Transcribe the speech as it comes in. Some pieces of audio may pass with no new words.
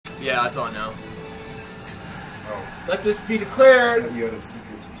Yeah, that's on now. Oh. Let this be declared. You had a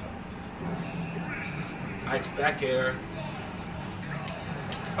secret to tell us. Ike's back air.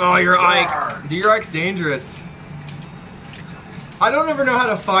 Oh, your Ike. Dude, your Ike's dangerous. I don't ever know how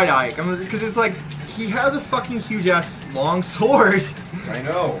to fight Ike. Because it's like, he has a fucking huge ass long sword. I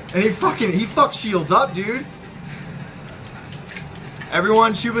know. And he fuck shields up, dude.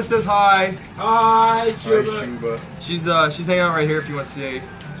 Everyone, Shuba says hi. Hi, Shuba. Hi, Shuba. She's hanging out right here if you want to see.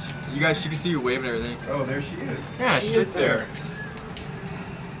 You guys, she can see you waving and everything. Oh, there she is. Yeah, she's is right there.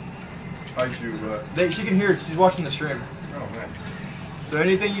 Hi, Shuba. She can hear it. She's watching the stream. Oh, nice. So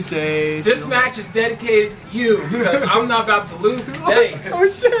anything you say. This match is dedicated to you because I'm not about to lose today. Oh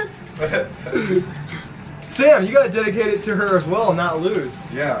shit! Sam, you gotta dedicate it to her as well, and not lose.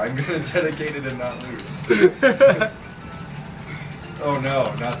 Yeah, I'm gonna dedicate it and not lose. Oh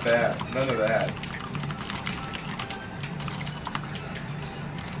no, not that. None of that.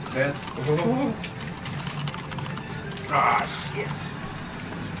 That's. Oh. Ah, shit.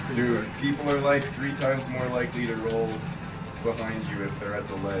 Dude, people are like 3 times more likely to roll behind you if they're at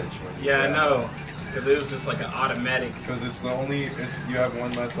the ledge. When you Yeah, I grab. know. Because it was just like an automatic. Because it's the only. You have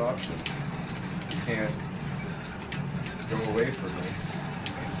one less option. You can't go away from it.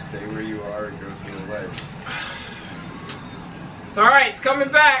 You can stay where you are and go through the ledge. It's alright, it's coming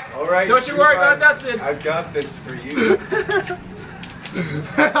back. Alright, Don't you worry about nothing. I've got this for you.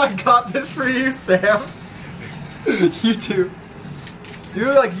 I got this for you, Sam. You too.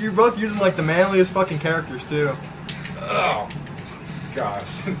 You're both using like the manliest fucking characters too. Oh, gosh.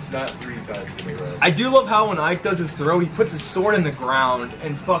 Not 3 times in a row. I do love how when Ike does his throw, he puts his sword in the ground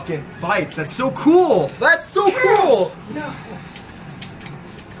and fucking fights. That's so cool. That's so cool. No.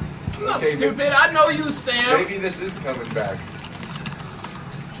 I'm not Okay, stupid. I know you, Sam. Maybe this is coming back.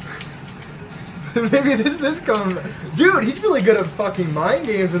 Maybe this is coming. Dude, he's really good at fucking mind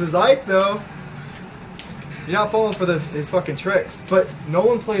games with his Ike though. You're not falling for his fucking tricks. But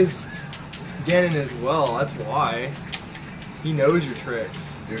Nolan plays Ganon as well. That's why. He knows your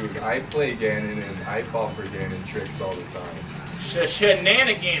tricks. Dude, I play Ganon and I fall for Ganon tricks all the time.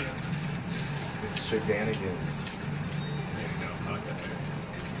 Shenanigans. It's shenanigans. There you go. Okay.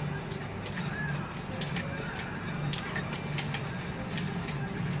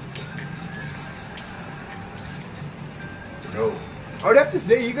 No. I would have to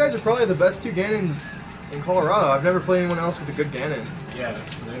say, you guys are probably the best 2 Ganons in Colorado. I've never played anyone else with a good Ganon. Yeah.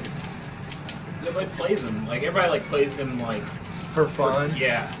 Nobody plays him. Like, everybody like plays him like... For fun?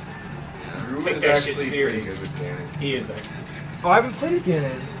 Yeah. Drew Take is that shit actually serious. pretty good with Ganon. He is actually. Oh, I haven't played as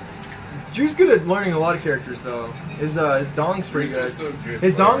Ganon. Drew's good at learning a lot of characters though. His dong's pretty good. Drew's still a good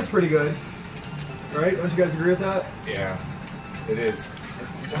His player. dong's pretty good. Right? Don't you guys agree with that? Yeah, it is.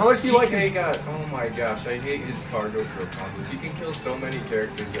 How much do you like TK his... got, oh my gosh, I hate his cargo throw combos. He can kill so many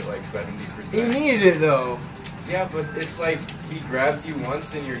characters at like 70%. He needed it though. Yeah, but it's like, he grabs you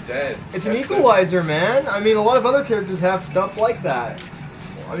once and you're dead. It's an That's it. equalizer, man. I mean, a lot of other characters have stuff like that.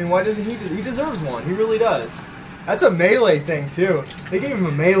 I mean, why doesn't he? He deserves one. He really does. That's a melee thing too. They gave him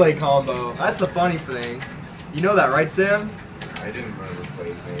a melee combo. That's the funny thing. You know that, right, Sam? I didn't ever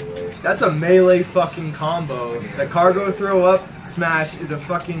play melee. That's a melee fucking combo. The cargo throw up smash is a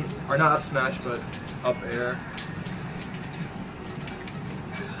fucking, or not up smash, but up air.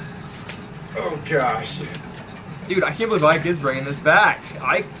 Oh gosh. Dude, I can't believe Ike is bringing this back.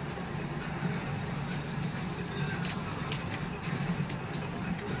 I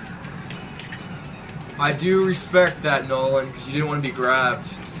do respect that, Nolan, because you didn't want to be grabbed.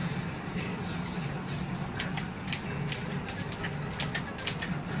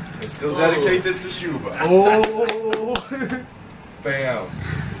 I still dedicate this to Shuba. Oh! Bam.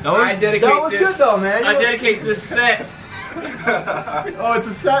 I dedicate that was this. good though, man. I dedicate this set. Oh, it's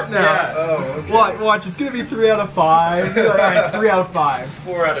a set now. Yeah. Oh, okay. Watch, it's gonna be 3 out of 5. You're like, alright, 3 out of 5.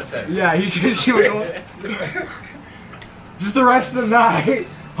 4 out of 7. Yeah, you just keep going. Just the rest of the night.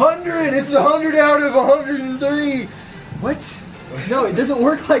 100! It's 100 out of 103! What? No, it doesn't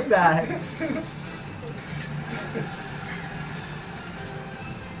work like that.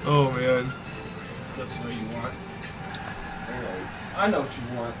 Oh, man. That's what you want. I know what you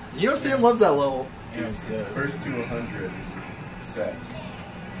want. You know Sam loves that level. Yes, yeah. First to 100 set.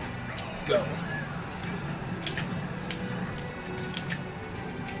 Go.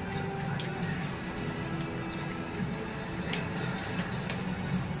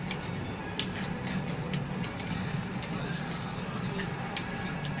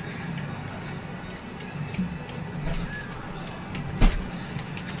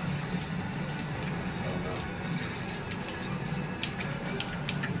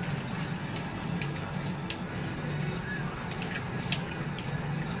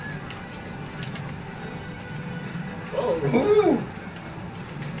 Ooh.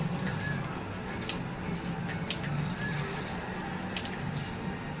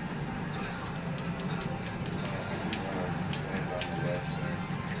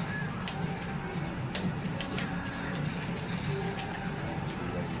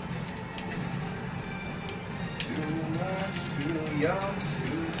 Too young,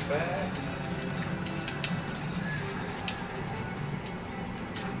 too fast.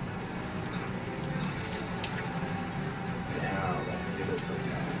 Now let me get it for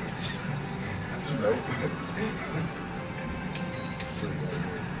time.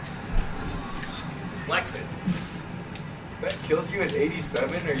 Flex it. That killed you at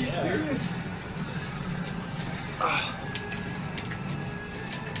 87? Are you Yeah. serious?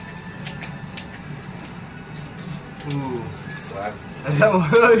 Ooh. Slap.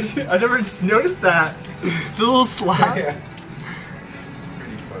 I never noticed that. The little slap. Yeah. It's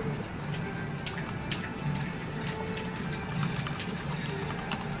pretty funny.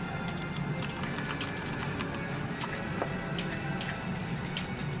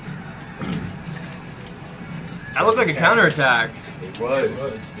 That looked like a counterattack. It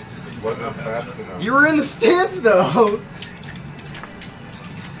was. It It wasn't fast enough. You were in the stance though.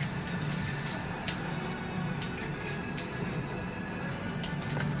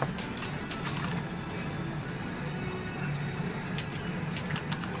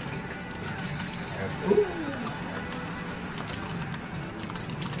 That's it.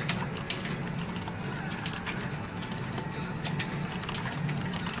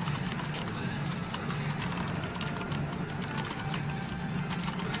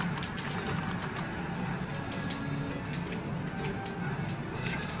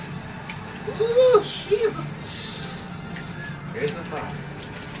 Ooh, Jesus. Here's the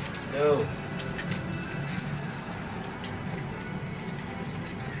 5. No.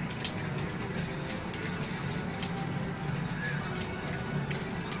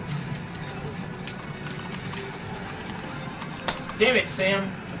 Damn it,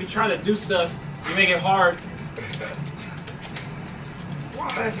 Sam. I be trying to do stuff. You make it hard.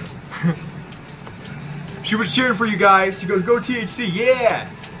 What? She was cheering for you guys. She goes, "Go THC, yeah!"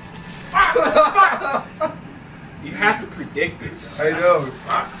 You have to predict it. I know.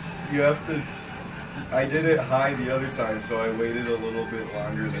 Sucks. You have to. I did it high the other time, so I waited a little bit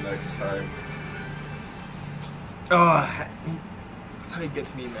longer the next time. Oh, that's how he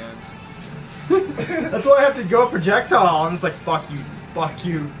gets me, man. That's why I have to go projectile. I'm just like, fuck you, fuck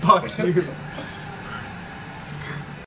you, fuck you.